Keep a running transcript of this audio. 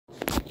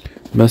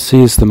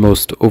Messi is the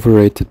most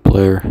overrated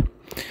player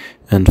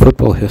in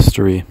football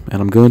history,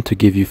 and I'm going to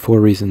give you 4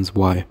 reasons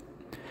why.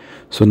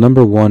 So,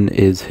 number one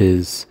is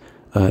his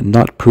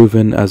not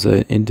proven as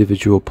an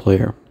individual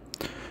player.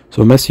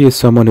 So, Messi is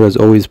someone who has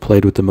always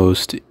played with the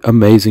most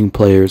amazing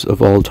players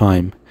of all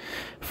time.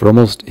 For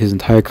almost his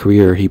entire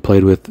career, he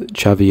played with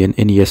Xavi and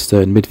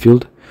Iniesta in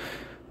midfield,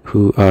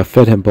 who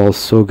fed him balls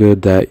so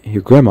good that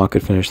your grandma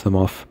could finish them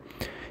off.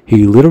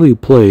 He literally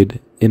played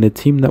in a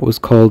team that was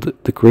called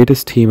the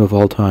greatest team of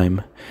all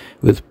time,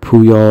 with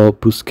Puyol,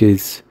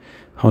 Busquets,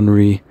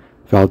 Henry,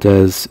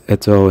 Valdez,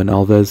 Eto'o, and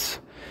Alves.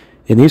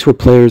 And these were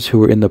players who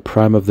were in the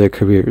prime of their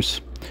careers.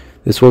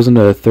 This wasn't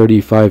a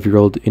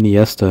 35-year-old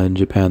Iniesta in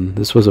Japan.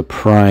 This was a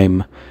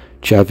prime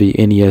Xavi,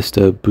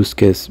 Iniesta,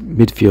 Busquets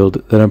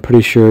midfield that I'm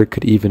pretty sure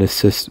could even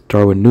assist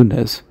Darwin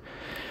Núñez.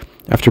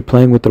 After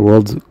playing with the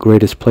world's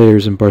greatest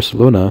players in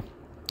Barcelona,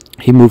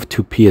 he moved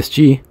to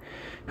PSG,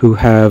 who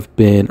have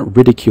been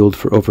ridiculed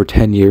for over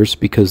 10 years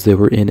because they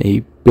were in a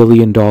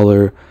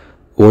billion-dollar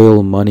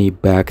oil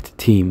money-backed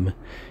team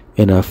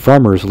in a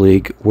farmers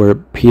league where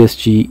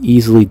PSG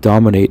easily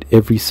dominate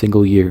every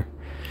single year.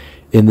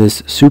 In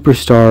this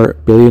superstar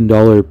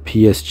billion-dollar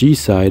PSG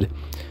side,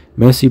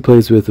 Messi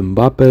plays with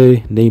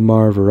Mbappe,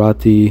 Neymar,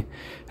 Verratti,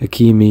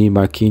 Hakimi,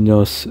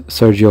 Marquinhos,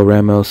 Sergio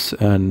Ramos,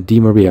 and Di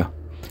Maria,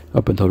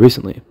 up until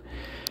recently.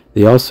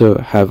 They also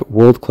have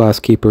world-class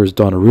keepers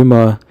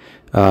Donnarumma,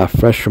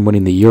 fresh from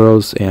winning the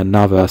Euros, and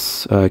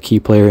Navas, a key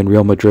player in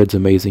Real Madrid's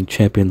amazing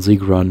Champions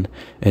League run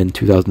in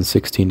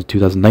 2016 to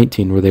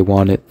 2019, where they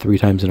won it 3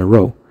 times in a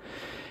row.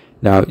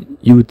 Now,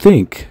 you would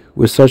think,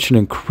 with such an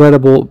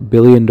incredible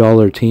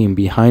billion-dollar team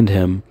behind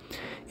him,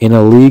 in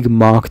a league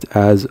mocked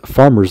as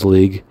Farmers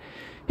League,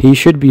 he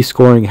should be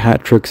scoring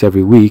hat-tricks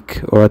every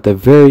week, or at the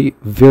very,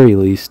 very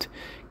least,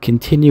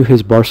 continue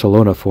his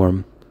Barcelona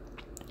form.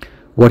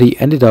 What he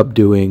ended up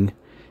doing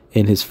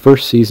in his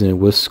first season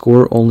was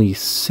score only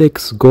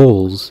 6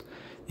 goals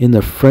in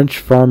the French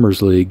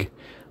Farmers League,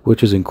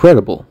 which is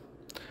incredible.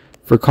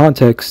 For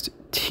context,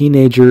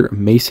 teenager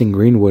Mason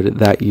Greenwood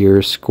that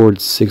year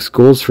scored 6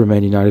 goals for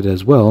Man United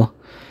as well,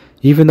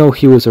 even though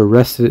he was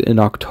arrested in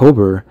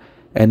October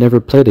and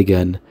never played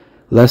again,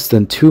 less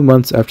than 2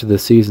 months after the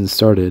season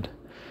started.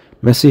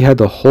 Messi had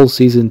the whole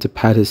season to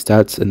pad his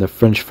stats in the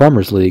French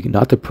Farmers League,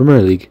 not the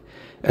Premier League,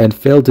 and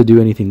failed to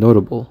do anything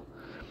notable.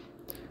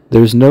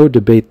 There's no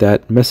debate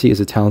that Messi is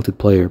a talented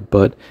player,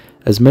 but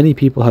as many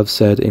people have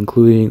said,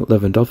 including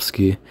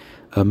Lewandowski,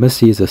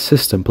 Messi is a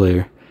system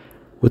player.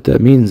 What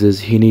that means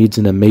is he needs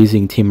an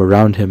amazing team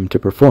around him to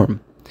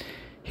perform.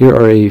 Here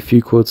are a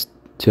few quotes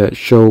to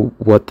show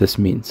what this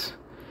means.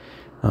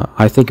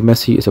 I think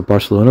Messi is a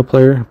Barcelona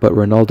player, but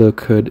Ronaldo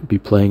could be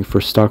playing for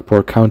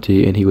Stockport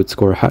County and he would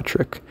score a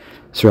hat-trick.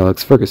 Sir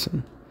Alex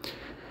Ferguson.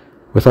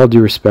 With all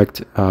due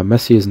respect,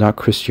 Messi is not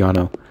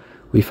Cristiano.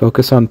 We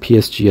focus on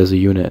PSG as a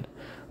unit.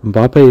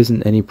 Mbappe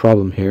isn't any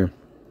problem here.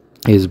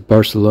 He is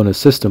Barcelona's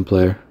system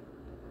player.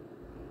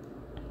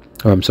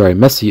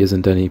 Messi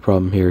isn't any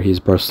problem here. He's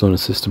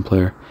Barcelona's system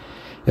player.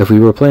 If we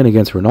were playing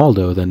against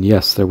Ronaldo, then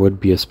yes, there would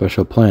be a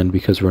special plan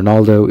because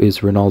Ronaldo is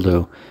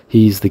Ronaldo.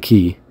 He's the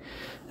key.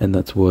 And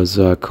that was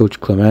Coach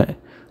Clement,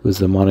 who was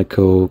the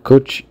Monaco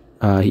coach.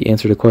 He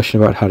answered a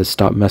question about how to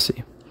stop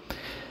Messi.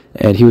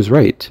 And he was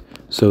right.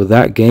 So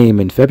that game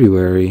in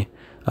February,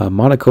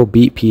 Monaco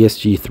beat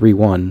PSG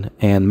 3-1,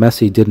 and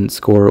Messi didn't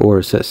score or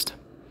assist.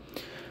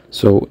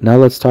 So now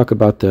let's talk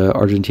about the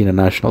Argentina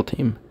national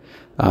team.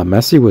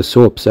 Messi was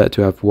so upset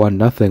to have won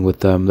nothing with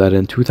them that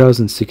in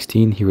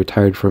 2016 he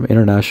retired from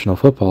international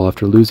football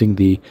after losing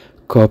the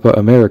Copa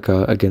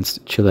America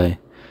against Chile.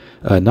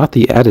 Not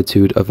the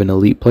attitude of an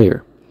elite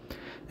player.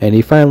 And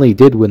he finally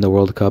did win the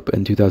World Cup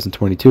in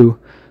 2022,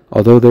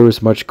 although there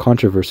was much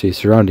controversy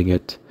surrounding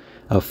it.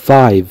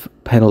 5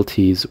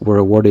 penalties were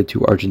awarded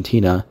to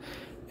Argentina,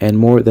 and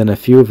more than a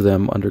few of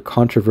them under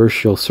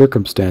controversial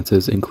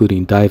circumstances,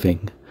 including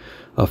diving.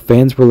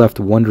 Fans were left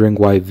wondering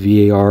why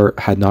VAR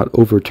had not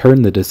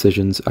overturned the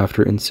decisions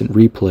after instant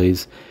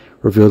replays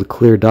revealed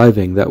clear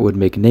diving that would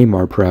make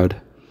Neymar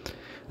proud.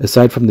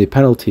 Aside from the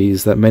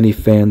penalties that many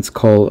fans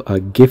call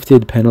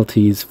gifted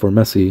penalties for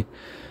Messi,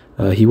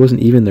 he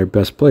wasn't even their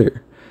best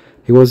player.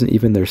 He wasn't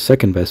even their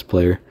second best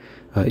player.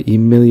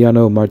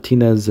 Emiliano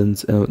Martinez and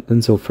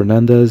Enzo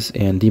Fernandez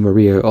and Di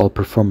Maria all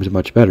performed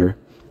much better.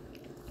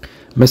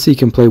 Messi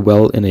can play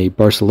well in a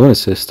Barcelona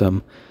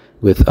system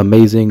with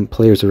amazing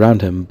players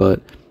around him,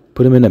 but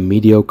put him in a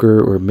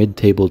mediocre or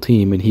mid-table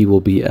team and he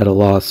will be at a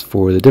loss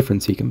for the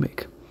difference he can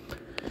make.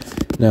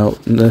 Now,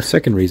 the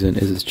second reason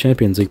is his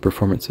Champions League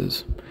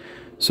performances.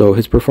 So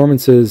his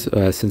performances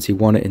since he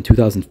won it in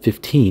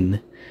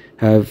 2015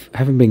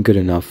 haven't been good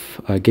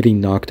enough,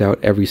 getting knocked out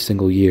every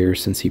single year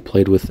since he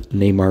played with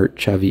Neymar,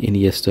 Xavi,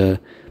 Iniesta,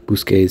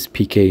 Busquets,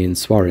 Piqué, and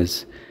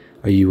Suarez.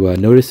 Are you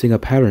noticing a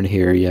pattern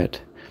here yet?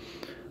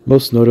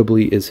 Most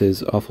notably is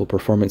his awful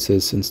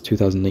performances since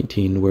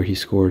 2019, where he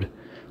scored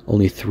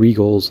only 3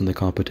 goals in the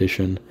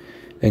competition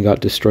and got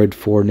destroyed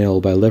 4-0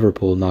 by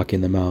Liverpool,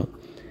 knocking them out.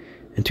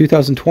 In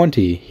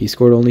 2020, he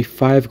scored only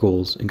 5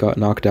 goals and got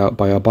knocked out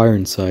by a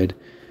Bayern side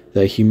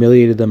that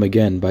humiliated them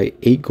again by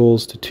 8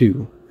 goals to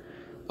 2.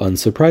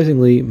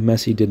 Unsurprisingly,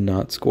 Messi did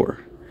not score.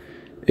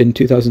 In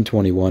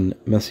 2021,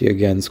 Messi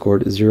again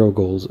scored 0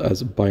 goals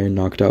as Bayern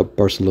knocked out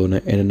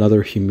Barcelona in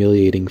another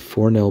humiliating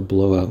 4-0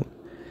 blowout.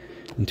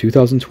 In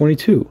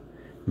 2022,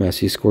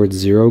 Messi scored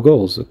 0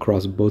 goals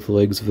across both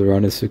legs of the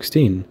round of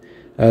 16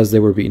 as they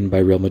were beaten by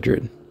Real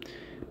Madrid.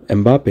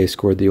 Mbappe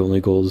scored the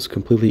only goals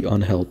completely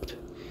unhelped.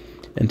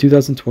 In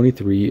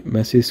 2023,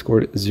 Messi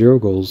scored 0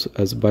 goals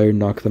as Bayern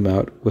knocked them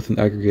out with an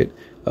aggregate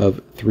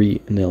of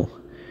 3-0.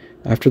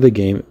 After the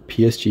game,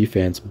 PSG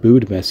fans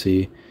booed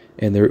Messi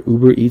in their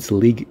Uber Eats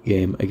League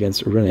game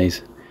against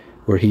Rennes,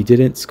 where he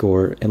didn't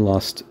score and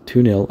lost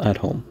 2-0 at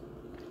home.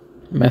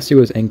 Messi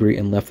was angry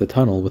and left the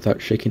tunnel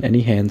without shaking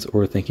any hands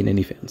or thanking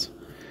any fans.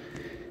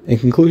 In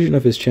conclusion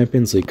of his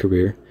Champions League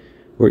career,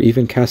 where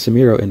even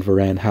Casemiro and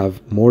Varane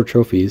have more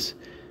trophies,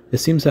 it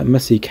seems that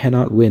Messi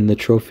cannot win the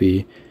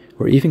trophy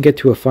or even get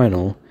to a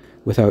final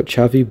without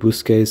Xavi,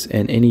 Busquets,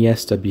 and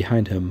Iniesta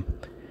behind him.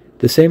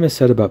 The same is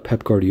said about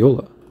Pep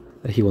Guardiola,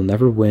 that he will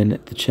never win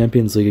the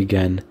Champions League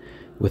again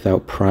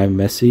without prime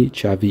Messi,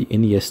 Xavi,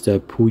 Iniesta,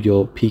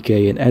 Puyol,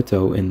 Piqué, and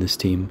Eto'o in this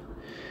team.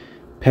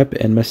 Pep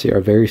and Messi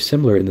are very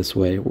similar in this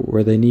way,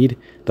 where they need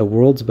the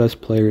world's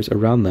best players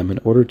around them in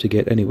order to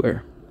get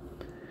anywhere.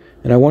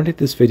 And I wanted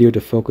this video to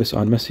focus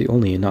on Messi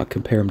only and not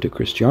compare him to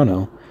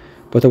Cristiano,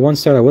 but the one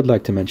stat I would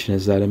like to mention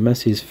is that in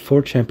Messi's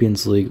 4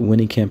 Champions League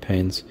winning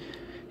campaigns,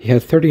 he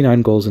had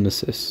 39 goals and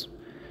assists.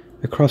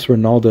 Across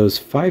Ronaldo's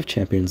 5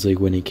 Champions League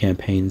winning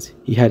campaigns,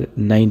 he had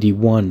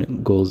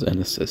 91 goals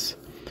and assists.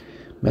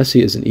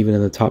 Messi isn't even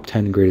in the top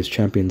 10 greatest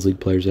Champions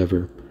League players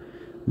ever.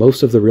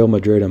 Most of the Real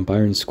Madrid and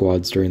Bayern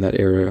squads during that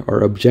era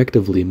are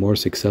objectively more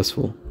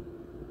successful.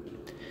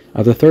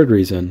 Now the third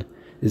reason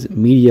is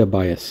media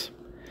bias.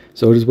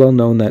 So it is well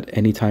known that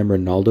anytime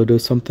Ronaldo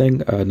does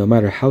something, no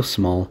matter how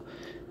small,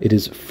 it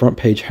is front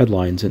page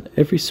headlines in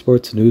every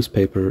sports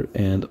newspaper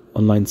and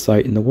online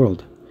site in the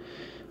world.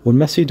 When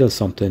Messi does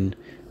something,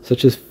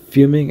 such as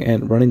fuming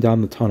and running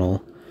down the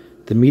tunnel,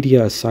 the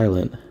media is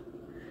silent.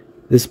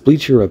 This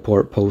Bleacher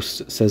Report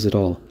post says it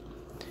all.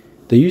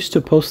 They used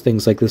to post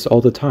things like this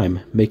all the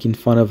time, making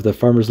fun of the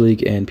Farmers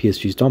League and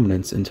PSG's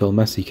dominance until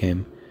Messi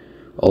came.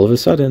 All of a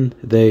sudden,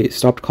 they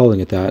stopped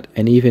calling it that,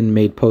 and even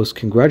made posts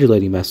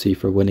congratulating Messi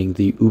for winning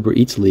the Uber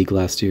Eats League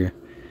last year.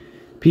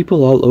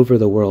 People all over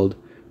the world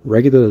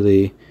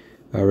regularly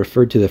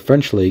referred to the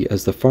French League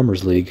as the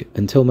Farmers League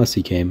until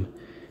Messi came.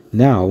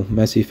 Now,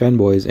 Messi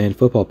fanboys and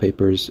football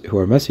papers who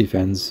are Messi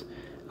fans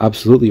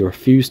absolutely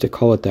refuse to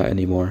call it that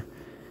anymore.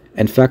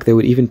 In fact, they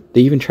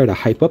even try to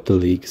hype up the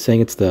league, saying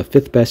it's the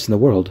 5th best in the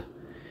world.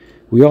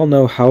 We all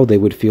know how they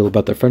would feel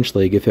about the French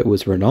League if it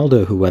was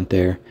Ronaldo who went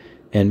there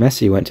and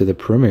Messi went to the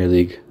Premier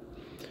League.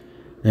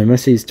 And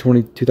Messi's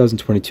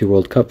 2022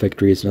 World Cup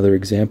victory is another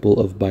example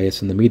of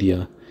bias in the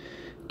media.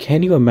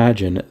 Can you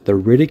imagine the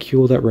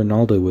ridicule that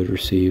Ronaldo would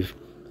receive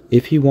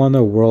if he won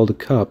the World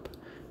Cup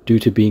due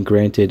to being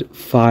granted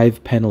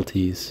 5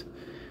 penalties?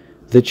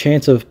 The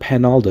chance of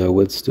Penaldo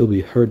would still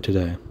be heard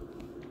today.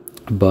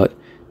 But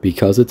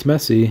because it's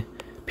Messi,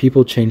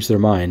 people change their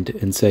mind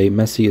and say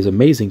Messi is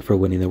amazing for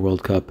winning the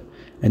World Cup,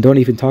 and don't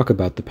even talk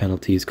about the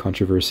penalties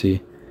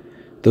controversy.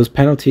 Those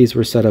penalties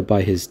were set up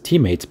by his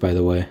teammates, by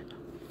the way.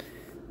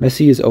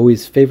 Messi is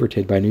always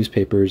favorited by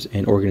newspapers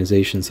and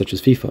organizations such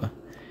as FIFA.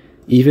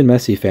 Even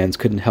Messi fans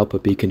couldn't help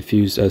but be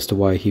confused as to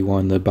why he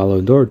won the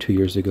Ballon d'Or 2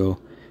 years ago,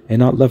 and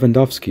not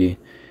Lewandowski,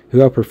 who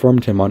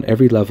outperformed him on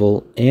every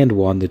level and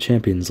won the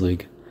Champions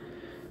League.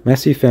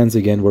 Messi fans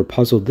again were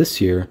puzzled this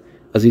year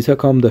as he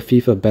took home the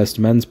FIFA Best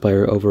Men's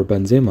Player over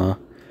Benzema,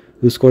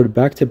 who scored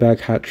back-to-back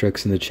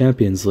hat-tricks in the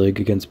Champions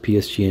League against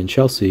PSG and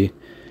Chelsea,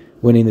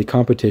 winning the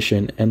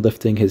competition and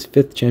lifting his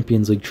 5th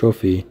Champions League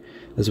trophy,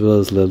 as well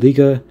as La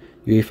Liga,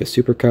 UEFA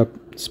Super Cup,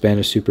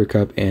 Spanish Super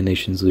Cup, and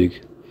Nations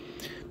League.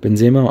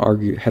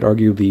 Benzema had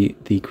arguably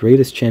the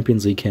greatest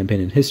Champions League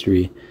campaign in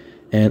history,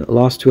 and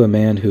lost to a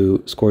man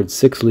who scored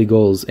 6 league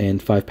goals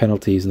and 5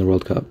 penalties in the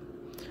World Cup.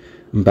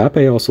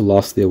 Mbappe also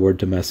lost the award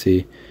to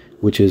Messi,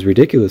 which is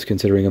ridiculous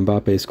considering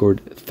Mbappe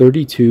scored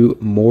 32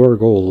 more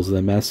goals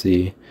than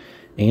Messi,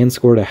 and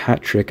scored a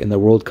hat-trick in the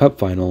World Cup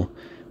final,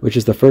 which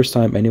is the first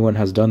time anyone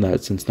has done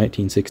that since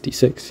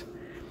 1966.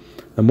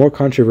 The more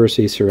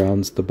controversy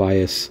surrounds the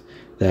bias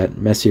that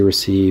Messi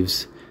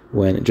receives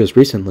when, just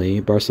recently,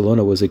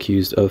 Barcelona was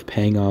accused of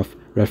paying off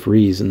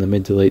referees in the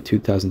mid to late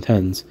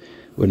 2010s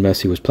when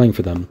Messi was playing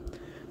for them.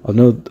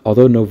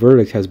 Although no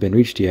verdict has been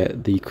reached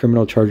yet, the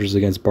criminal charges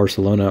against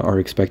Barcelona are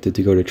expected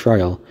to go to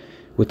trial,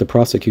 with the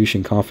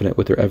prosecution confident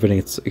with their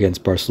evidence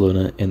against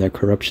Barcelona and their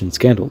corruption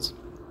scandals.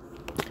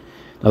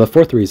 Now the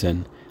fourth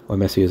reason why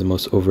Messi is the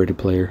most overrated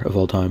player of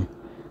all time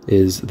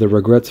is the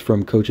regrets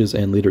from coaches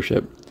and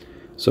leadership.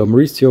 So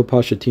Mauricio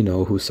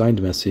Pochettino, who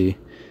signed Messi,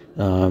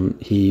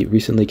 he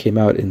recently came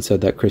out and said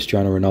that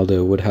Cristiano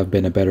Ronaldo would have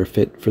been a better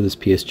fit for this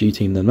PSG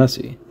team than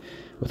Messi.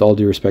 With all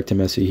due respect to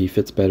Messi, he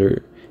fits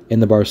better in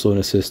the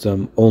Barcelona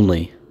system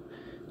only.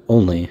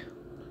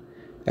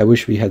 I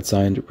wish we had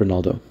signed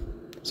Ronaldo.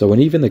 So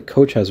when even the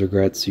coach has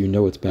regrets, you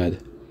know it's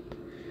bad.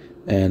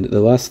 And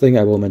the last thing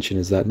I will mention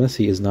is that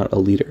Messi is not a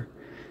leader.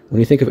 When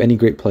you think of any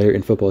great player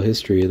in football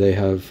history, they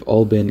have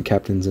all been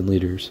captains and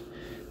leaders.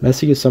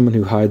 Messi is someone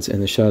who hides in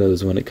the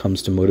shadows when it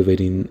comes to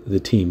motivating the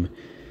team.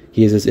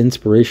 He is as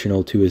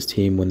inspirational to his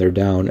team when they're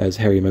down as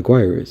Harry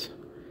Maguire is.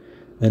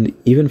 And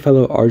even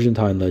fellow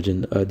Argentine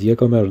legend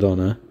Diego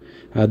Maradona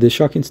had this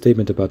shocking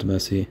statement about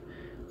Messi.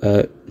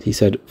 He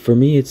said, "For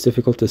me, it's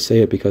difficult to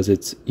say it because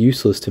it's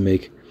useless to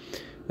make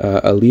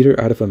a leader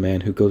out of a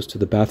man who goes to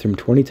the bathroom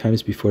 20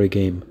 times before a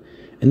game.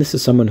 And this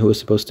is someone who is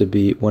supposed to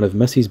be one of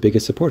Messi's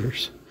biggest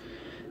supporters."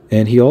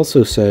 And he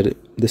also said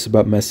this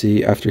about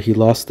Messi after he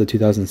lost the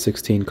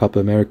 2016 Copa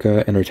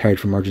America and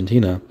retired from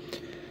Argentina.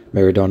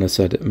 Maradona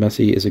said,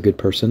 "Messi is a good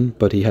person,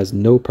 but he has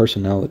no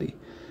personality.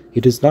 He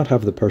does not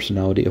have the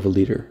personality of a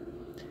leader."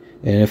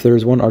 And if there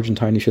is one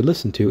Argentine you should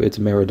listen to, it's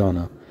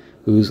Maradona,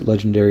 whose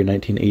legendary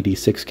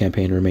 1986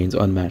 campaign remains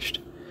unmatched.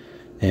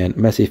 And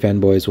Messi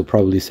fanboys will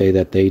probably say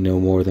that they know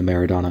more than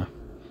Maradona.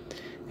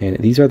 And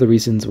these are the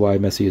reasons why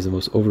Messi is the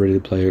most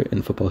overrated player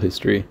in football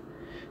history.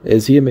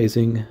 Is he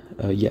amazing?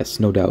 Yes,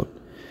 no doubt.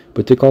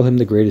 But to call him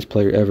the greatest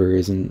player ever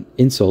is an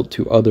insult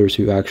to others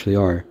who actually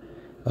are.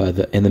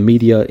 And the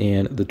media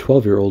and the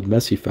 12-year-old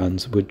Messi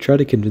fans would try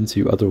to convince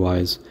you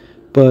otherwise,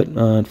 but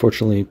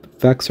unfortunately,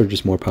 facts are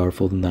just more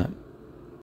powerful than that.